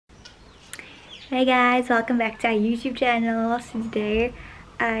Hey guys, welcome back to our YouTube channel. So today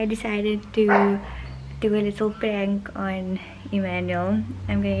I decided to do a little prank on Immanuel.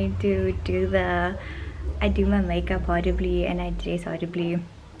 I'm going to do my makeup audibly and I dress audibly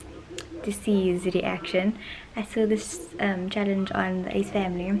to see his reaction. I saw this challenge on the Ace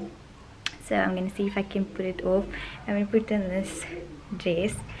Family, so I'm going to see if I can put it off. I'm going to put on this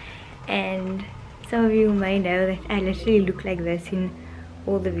dress, and some of you may know that I literally look like this in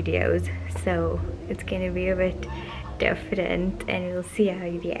all the videos, so it's gonna be a bit different and we'll see how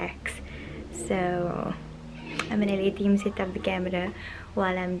he reacts. So I'm gonna let him set up the camera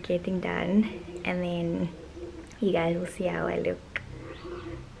while I'm getting done, and then you guys will see how I look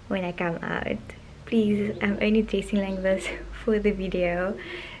when I come out. Please, I'm only dressing like this for the video,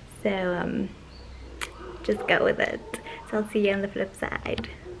 so just go with it. So I'll see you on the flip side.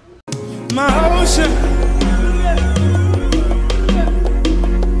 My ocean,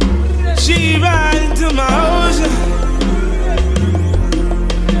 she ride into my ocean.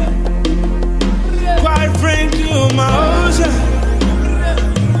 Quite frankly, you're my ocean,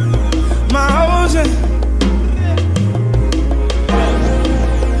 my ocean.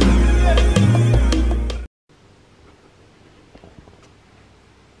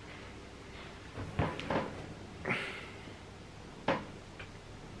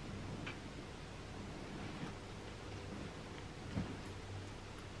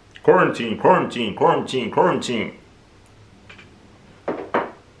 Quarantine, quarantine, quarantine, quarantine.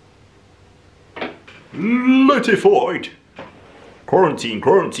 Latified. Quarantine,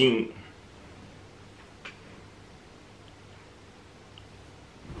 quarantine.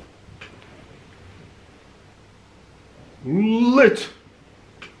 Lit.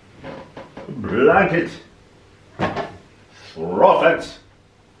 Blanket. Prophet.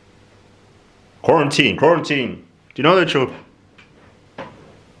 Quarantine, quarantine. Do you know that show?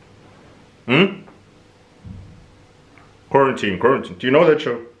 Quarantine, quarantine. Do you know that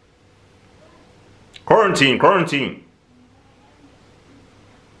show? Quarantine, quarantine.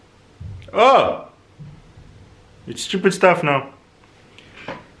 Oh! It's stupid stuff now.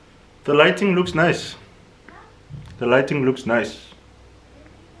 The lighting looks nice. The lighting looks nice.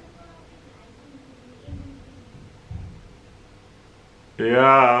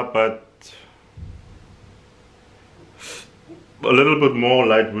 Yeah, but a little bit more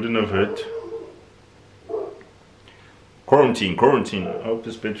light wouldn't have hurt. Quarantine, quarantine. I hope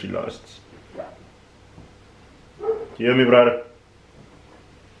this battery lasts. You hear me, brother?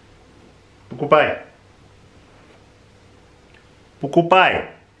 Pukupai. Pukupai.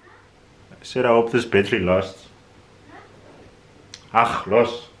 I said I hope this battery lasts. Ach,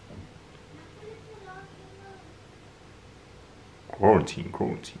 los. Quarantine,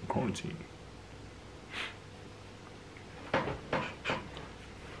 quarantine, quarantine.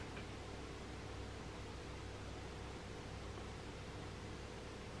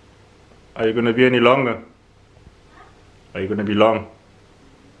 Are you gonna be any longer? Are you gonna be long?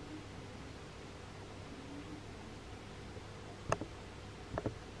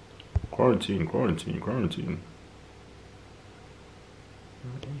 Quarantine, quarantine, quarantine.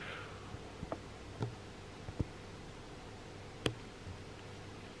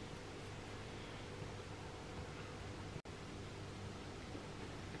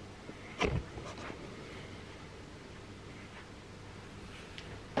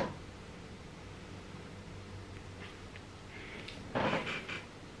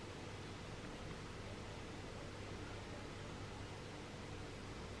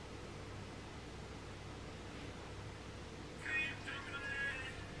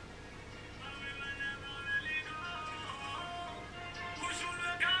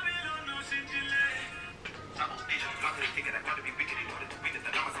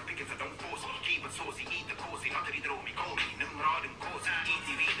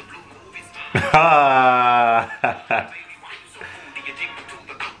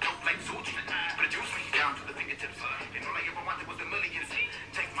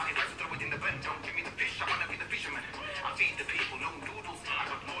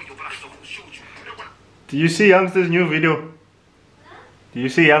 Do you see Youngster's new video? Do you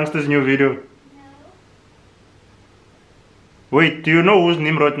see Youngster's new video? Wait, do you know who's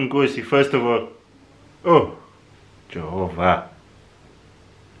Nimrod Nkosi, first of all? Oh, Jehovah.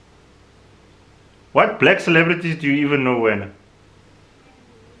 What black celebrities do you even know, when?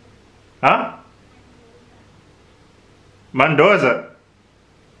 Huh? Mendoza.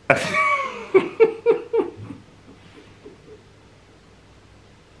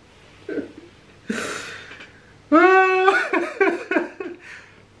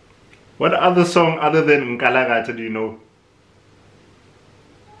 What other song other than Nkalagata do you know?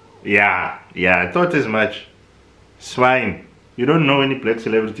 Yeah, I thought as much. Swine. You don't know any black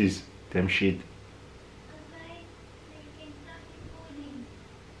celebrities. Damn shit.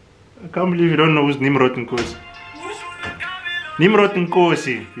 I can't believe you don't know who's Nimrod Nkosi. Nimrod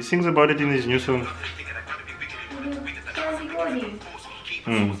Nkosi. He sings about it in his new song.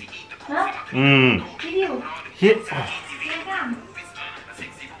 Huh? Video. Yeah.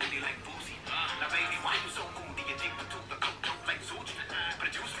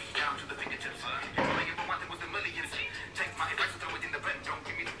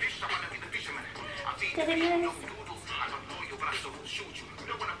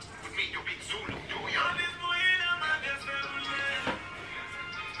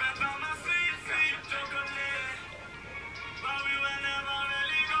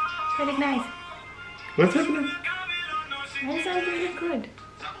 Very nice. What's happening? That sounds really good.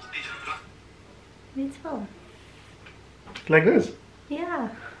 It's full. Like this? Yeah.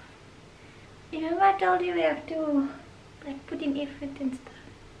 Remember I told you we have to like put in effort and stuff.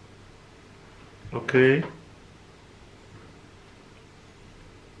 Okay.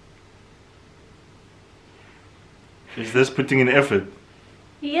 Is this putting in effort?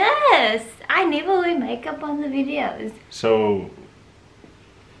 Yes! I never wear makeup on the videos. So,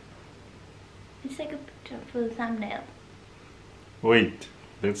 It's like a picture for the thumbnail. wait.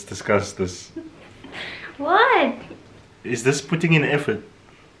 Let's discuss this. What? Is this putting in effort?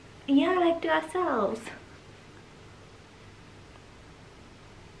 Yeah, like to ourselves.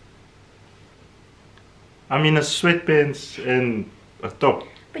 I'm in a sweatpants and a top.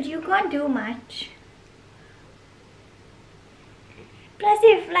 But you can't do much. Plus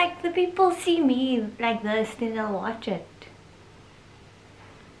if like the people see me like this, then they'll watch it.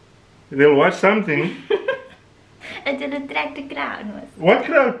 They'll watch something. It'll attract a crowd. What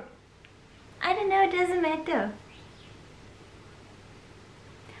crowd? I don't know, it doesn't matter.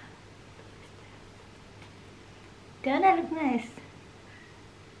 Don't I look nice?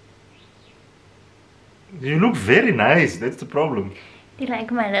 You look very nice. That's the problem. Do you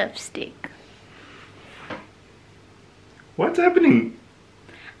like my lipstick? What's happening?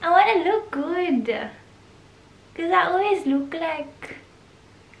 I want to look good. Because I always look like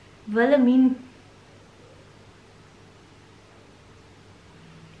Wilhelmine.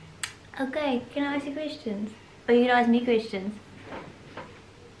 Okay, can I ask you questions? Or you can ask me questions?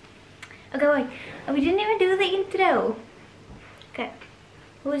 Okay, wait. We didn't even do the intro. Okay.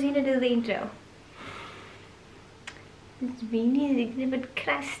 Who's gonna do the intro? This beanie is a bit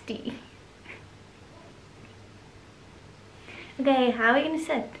crusty. Okay, how are we gonna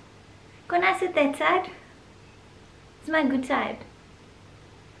sit? Can I sit that side? It's my good side.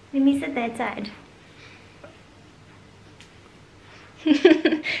 Let me sit that side.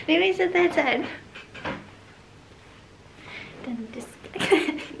 Let me sit that side. Don't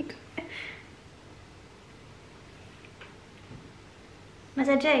disconnect. Must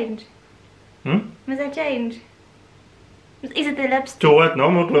I change? Must I change? Is it the lipstick? To what?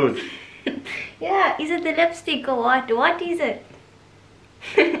 Normal clothes. Yeah, is it the lipstick or what? What is it?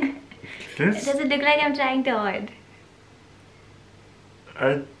 This? Does it look like I'm trying to hide?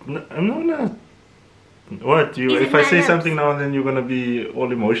 I'm not gonna. What? You? Is it If I my say lips? something now, then you're gonna be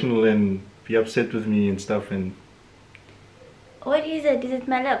all emotional and be upset with me and stuff. And What is it? Is it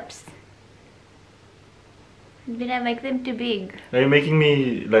my lips? Did I make them too big? are you making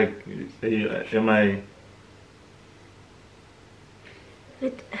me like? Am I?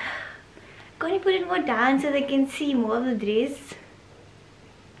 But can't you put it more down so they can see more of the dress?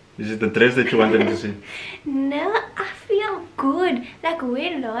 Is it the dress that you wanted to see? No, I feel good. Like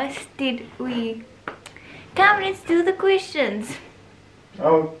when last did we? Come, let's do the questions.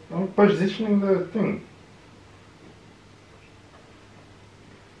 I'm positioning the thing.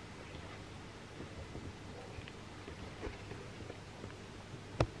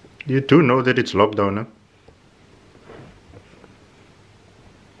 You do know that it's lockdown, huh?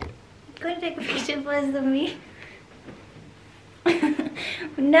 Can you take a picture first of me?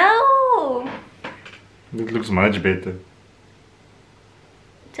 No! It looks much better.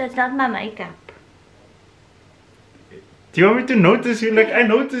 So it's not my makeup. Do you want me to notice you? Like, I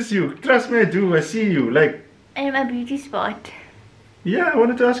notice you. Trust me, I do. I see you. Like, And my beauty spot. yeah, I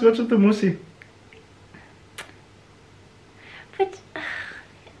wanted to ask what's with the musi. But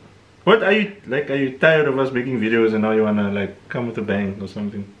What are you, like, are you tired of us making videos and now you wanna, like, come with a bang or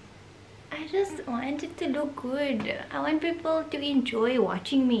something? I just want it to look good. I want people to enjoy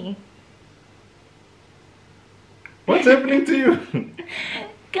watching me. What's happening to you?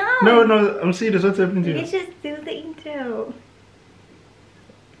 Come! No, I'm serious. What's happening to you? Let's just do the intro.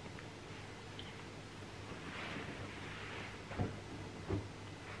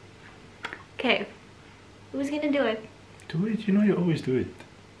 Okay. Who's gonna do it? Do it, you know you always do it.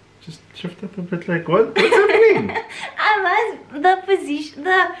 Just shift up a bit like, what's happening? I must, the position,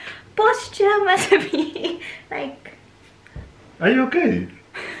 the posture must be like... Are you okay?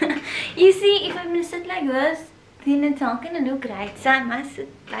 You see, if I'm gonna sit like this, then it's not gonna look right. So I must sit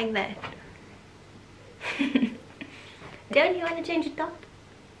like that. Don't you want to change the top?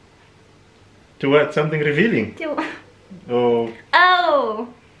 To what? Something revealing? To... Oh, Oh!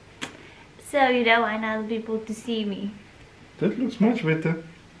 So you don't want other people to see me. that looks much better.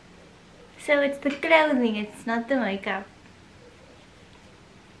 So it's the clothing, it's not the makeup.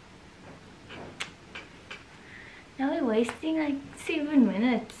 Now we're wasting like 7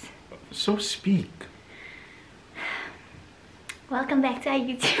 minutes. So speak. Welcome back to our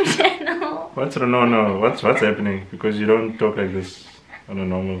YouTube channel. What's happening? Because you don't talk like this on a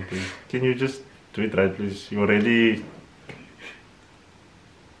normal thing. Can you just do it right, please? You're already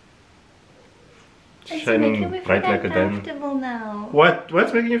It's shining making me bright feel like a diamond. uncomfortable now.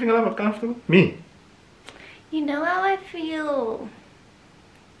 What's making you feel uncomfortable? Me? You know how I feel.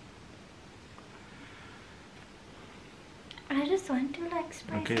 I just want to like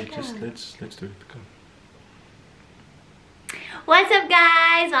spice Okay, it just up. let's do it. Come. What's up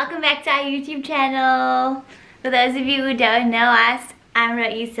guys? Welcome back to our YouTube channel. For those of you who don't know us, I'm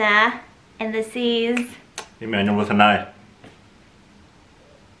Raisa and this is... Immanuel with an eye.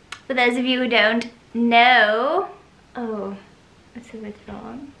 For those of you who don't know... Oh, that's a bit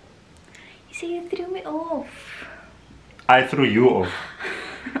wrong. You see, you threw me off. I threw you off.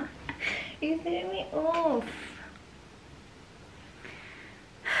 You threw me off.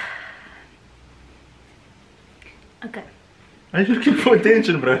 Okay. Are you looking for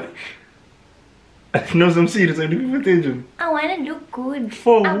attention, bro? No, I'm serious. I'm looking for attention. I want to look good.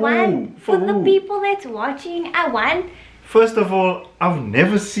 For I who? want For for the who? people that's watching. I want... First of all, I've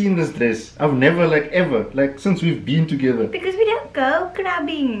never seen this dress. I've never, like, ever, like, since we've been together. Because we don't go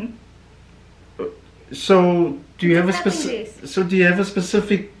clubbing. So, do you have a It's a specific? clubbing So, do you have a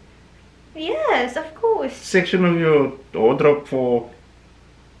specific Yes, of course. section of your wardrobe for?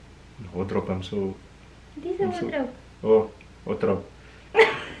 Wardrobe. I'm so. These are I'm so- wardrobe. Oh, wardrobe.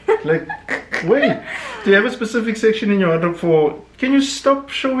 Like, wait. Do you have a specific section in your wardrobe for? Can you stop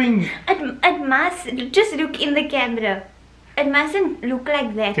showing? It must just look in the camera. It mustn't look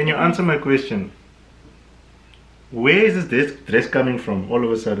like that. Can you answer my question? Where is this dress coming from all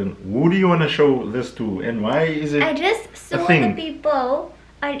of a sudden? Who do you want to show this to, and why is it? I just saw the thing. people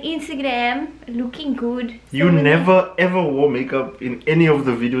on Instagram looking good. You So many- never ever wore makeup in any of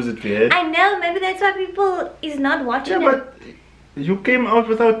the videos that we had. I know, maybe that's why people is not watching Yeah, it. but you came out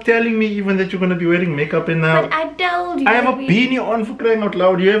without telling me even that you're gonna be wearing makeup, and now But I told you. I have a that we- beanie on for crying out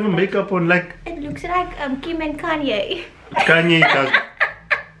loud. You have a makeup on like It looks like Kim and Kanye. Kanye does.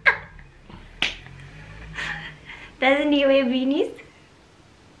 Doesn't he wear beanies?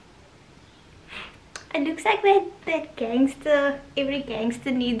 It looks like that gangster. Every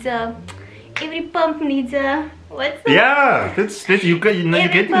gangster needs a. Every pump needs a. What's the? Yeah, that's you. You know, you're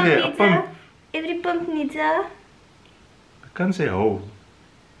Every getting pump there. A needs pump. Every pump needs a. I can't say hoe.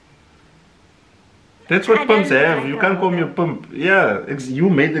 That's what I pumps don't have. like You a can't call hoe. me a pump. Yeah, you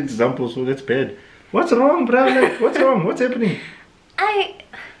made the example, so that's bad. What's wrong, bro? Like, what's wrong? What's happening? I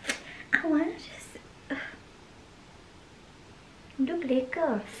wanna just look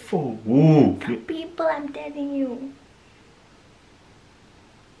lekker. For who? For people, I'm telling you.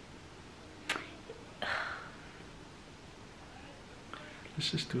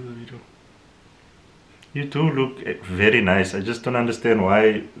 Let's just do the video. You do look very nice. I just don't understand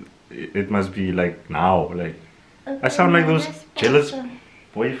why it must be like now. Like, I sound like those jealous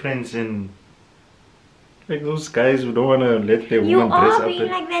boyfriends and like those guys who don't want to let their You woman dress are up. being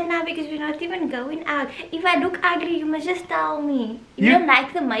like that now because we're not even going out. If I look ugly, you must just tell me. You You- don't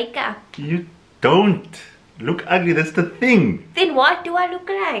like the makeup. You don't look ugly. That's the thing. Then what do I look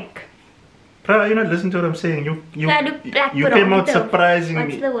like? Bro, you're not listening to what I'm saying. You I look black you came out prerogative. surprising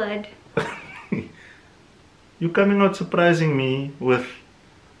What's me. the word? You coming out surprising me with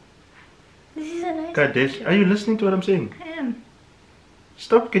This is a nice Kadesh. picture. Are you listening to what I'm saying? I am.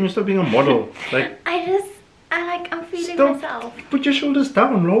 Stop. Can you stop being a model? Like, I'm feeling stop. myself. Put your shoulders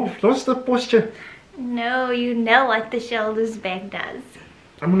down. No, lost the posture. No, you know what the shoulders back does.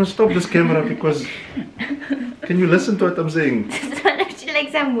 I'm gonna stop this camera because can you listen to what I'm saying? This one actually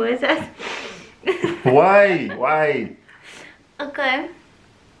like some words. Why? Why? Okay.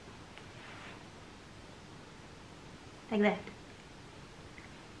 Like that.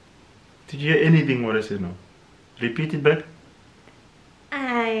 Did you hear anything what I said now? Repeat it back.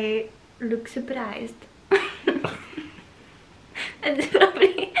 I look surprised. It's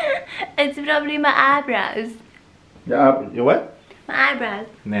It's probably my eyebrows. Your what? My eyebrows.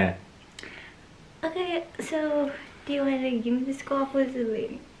 Nah. Okay, so do you want to give me the scarf or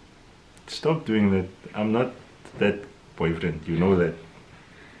something? Stop doing that. I'm not that boyfriend. You know that.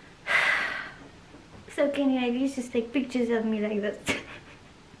 So can you at least just take pictures of me like this?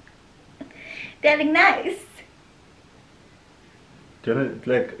 They look nice. Do you wanna,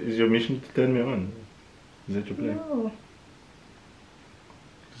 like, is your mission to turn me on? Is that your plan? No.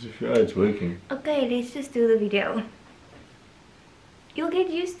 Because if you are, it's working. Okay, let's just do the video. You'll get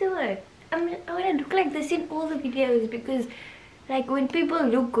used to it. I want to look like this in all the videos because, like, when people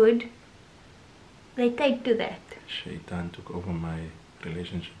look good, they take to that. Shaitan took over my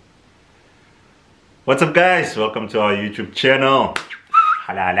relationship. What's up, guys? Welcome to our YouTube channel.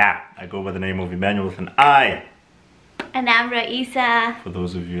 Halala. I go by the name of Immanuel with an I. And I'm Raisa. For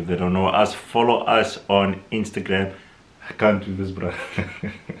those of you that don't know us, follow us on Instagram. I can't do this, bro.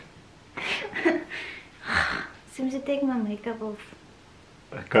 Seems to take my makeup off.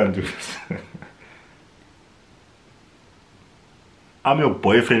 I can't do this. I'm your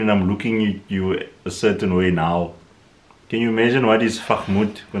boyfriend and I'm looking at you a certain way now. Can you imagine what is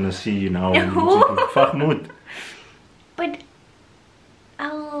Fahmoud gonna see you now? Fahmoud. But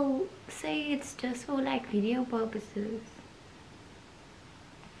I'll say it's just for like video purposes.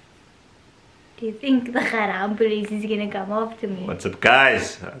 Do you think the Haram police is gonna come after me? What's up,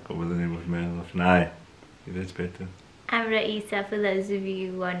 guys? I go by the name of Man of Nai. That's better. I'm Raisa. For those of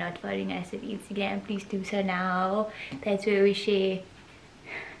you who are not following us on Instagram, please do so now. That's where we share.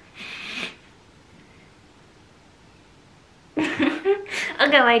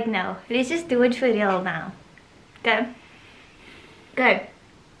 Okay, wait, no. Let's just do it for real now. Go. Go.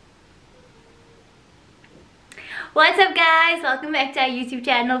 What's up, guys? Welcome back to our YouTube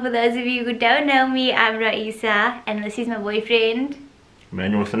channel. For those of you who don't know me, I'm Raisa and this is my boyfriend.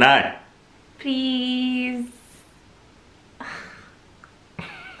 Immanuel with an I. Please.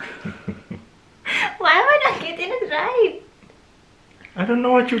 Why am I not getting it right? I don't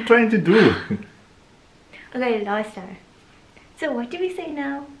know what you're trying to do. Okay, last time. So what do we say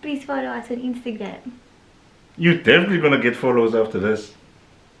now? Please follow us on Instagram. You're definitely gonna get follows after this.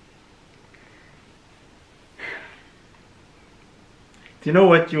 Do you know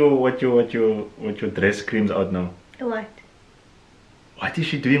what your dress screams out now? What? What is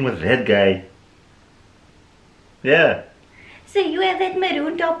she doing with that guy? Yeah. So you have that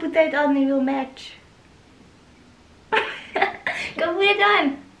maroon top, put that on and we'll match. Go put it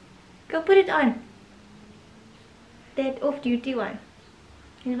on. Go put it on. That off-duty one.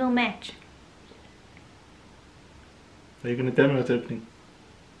 It will match. Are you gonna tell me what's happening?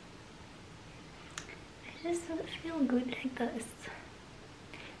 I just feel good like this.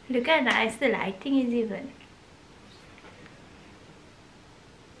 Look how nice the lighting is even.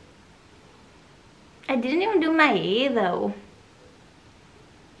 I didn't even do my hair though.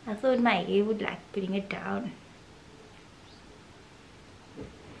 I thought my hair would like bring it down.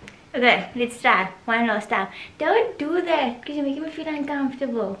 Okay, let's start. One last time. Don't do that because you're making me feel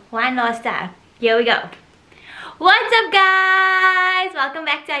uncomfortable. One last time. Here we go. What's up, guys? Welcome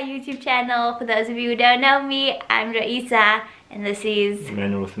back to our YouTube channel. For those of you who don't know me, I'm Raisa and this is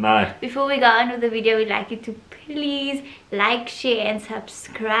Immanuel with an I. Before we go on with the video, we'd like you to please like, share and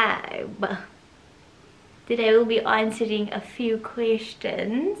subscribe. Today we'll be answering a few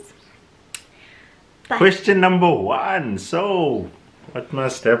questions. Question number 1. So, what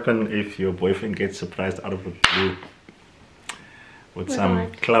must happen if your boyfriend gets surprised out of the blue? With some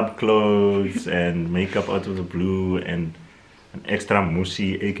what? club clothes and makeup out of the blue and an extra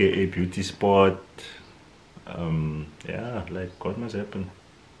musi, aka beauty spot. Yeah, like what must happen?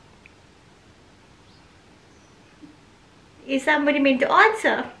 Is somebody meant to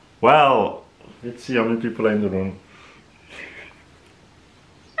answer? Well, let's see how many people are in the room.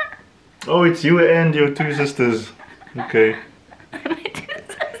 Oh, it's you and your 2 sisters. Okay.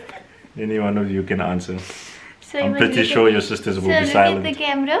 Any one of you can answer. So I'm pretty sure your sisters will be silent. Look at the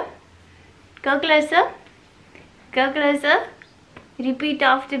camera. Go closer. Go closer. Repeat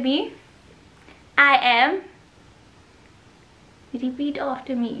after me. I am. Repeat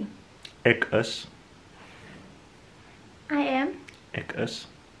after me. Ek is. I am. Ek is.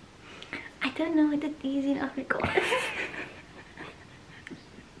 I don't know what it is in Afrikaans.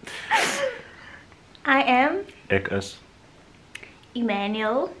 I am. Ek is.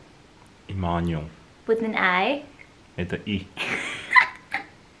 Immanuel. Immanuel. With an I. Met 'n I.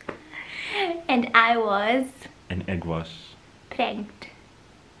 And I was. En ek was. Pranked.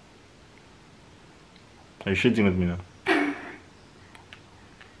 Are you shitting with me now?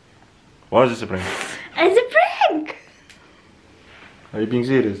 Why is this a prank? It's a prank! Are you being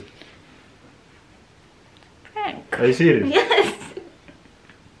serious? Are you serious? Yes.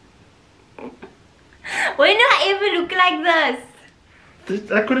 When do I ever look like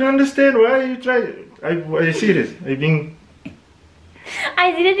this? I couldn't understand why you tried. Are you serious? Are you being...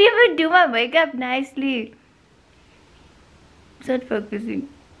 I didn't even do my makeup nicely. It's not focusing.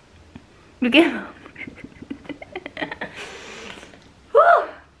 Look at Woo!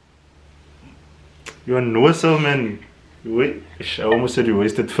 You're a no-sell man. Wait, I almost said you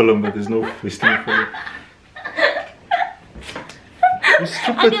wasted film, but there's no wasting film. You're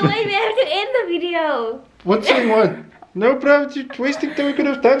stupid. Otherwise we have to end the video. What's saying what? No, bro, you're wasting time. We could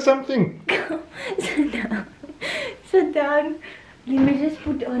have done something. Sit down. Sit down. Let me just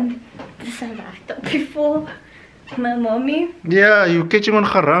put on the salata before my mommy. Yeah, you're catching on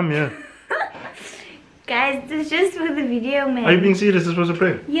haram, yeah. Guys, this is just for the video, man. Are you being serious? This was a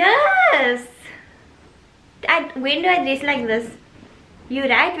prank? Yes. When do I dress like this? You're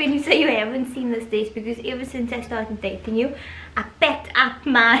right when you say you haven't seen this dress, because ever since I started dating you, I packed up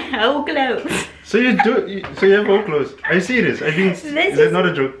my whole clothes. So you have whole clothes. Are you serious? I mean, is that not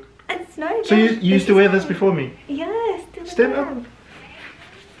a joke? It's not a joke. So you used to wear this before me? Yes, to the Stand club. up.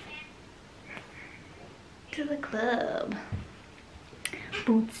 To the club.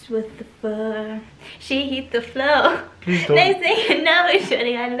 Boots with the fur. She hit the floor. Please don't. They say no, it's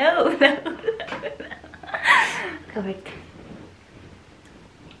shutting. I know. Correct.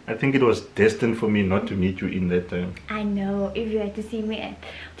 I think it was destined for me not to meet you in that time. I know. If you had to see me at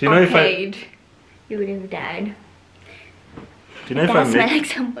Do you know arcade, you would have died. Do you know if I That met... smells like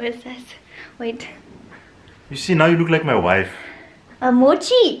some samosas. Wait. You see, now you look like my wife. A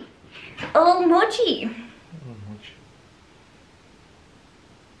mochi. Oh, mochi.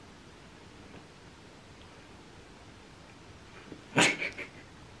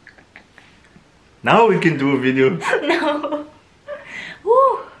 Now we can do a video. No.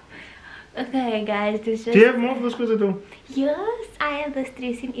 Woo. Okay, guys, this just... Do you have more of those clothes at home? Yes, I have this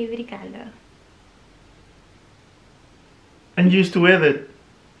dress in every color. And you used to wear that?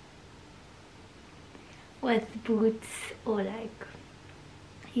 With boots or like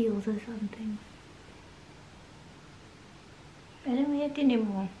heels or something. I don't wear it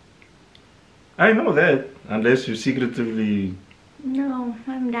anymore. I know that. Unless you secretively... No,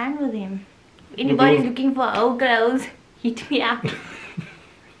 I'm done with him. If anybody's looking for old clothes, hit me up. Because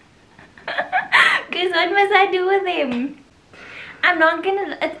what must I do with him? I'm not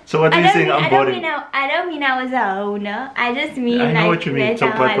gonna... So what are you saying? I'm boring? I don't mean I was a hoe, no. I just mean I know like... what you mean. So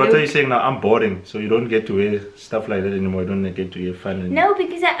what are you saying now? I'm boring. So you don't get to wear stuff like that anymore. You don't get to have fun anymore. No,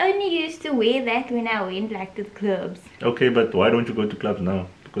 because I only used to wear that when I went like to the clubs. Okay, but why don't you go to clubs now?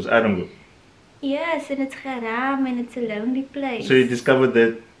 Because I don't go. Yes, and it's haram and it's a lonely place. So you discovered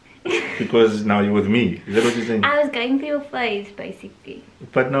that because now you're with me. Is that what you're saying? I was going through a phase, basically.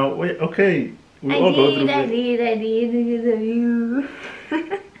 But now, wait, okay. We all go through I that. did because of you.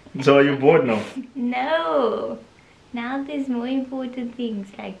 So are you bored now? No. Now there's more important things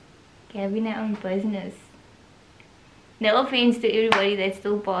like having our own business. No offense to everybody that's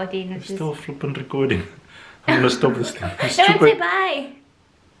still partying. I'm still flipping recording. I'm gonna stop this thing. I'm Don't say stupid. bye.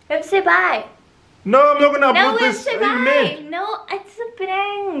 Don't say bye. No, I'm not gonna No, upload don't this. say Are you mad? bye. No, it's a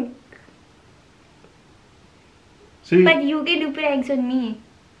prank. See, But you can do pranks on me.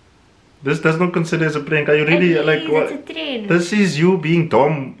 this does not consider as a prank. Are you really It like is, what? it's a trend. This is you being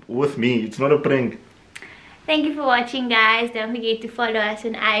dumb with me. It's not a prank. Thank you for watching, guys. Don't forget to follow us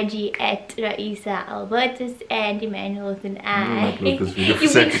on IG at Raisa Albertus and Immanuel and I. upload this video for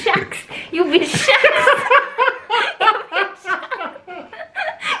You've been seconds. shocked. You've been shocked. You've been shocked.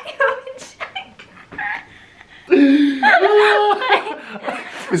 You've been shocked.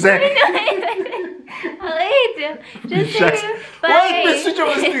 Zach. Wait. Just Shucks. say What bye. message I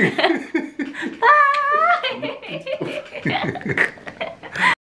was doing? Bye.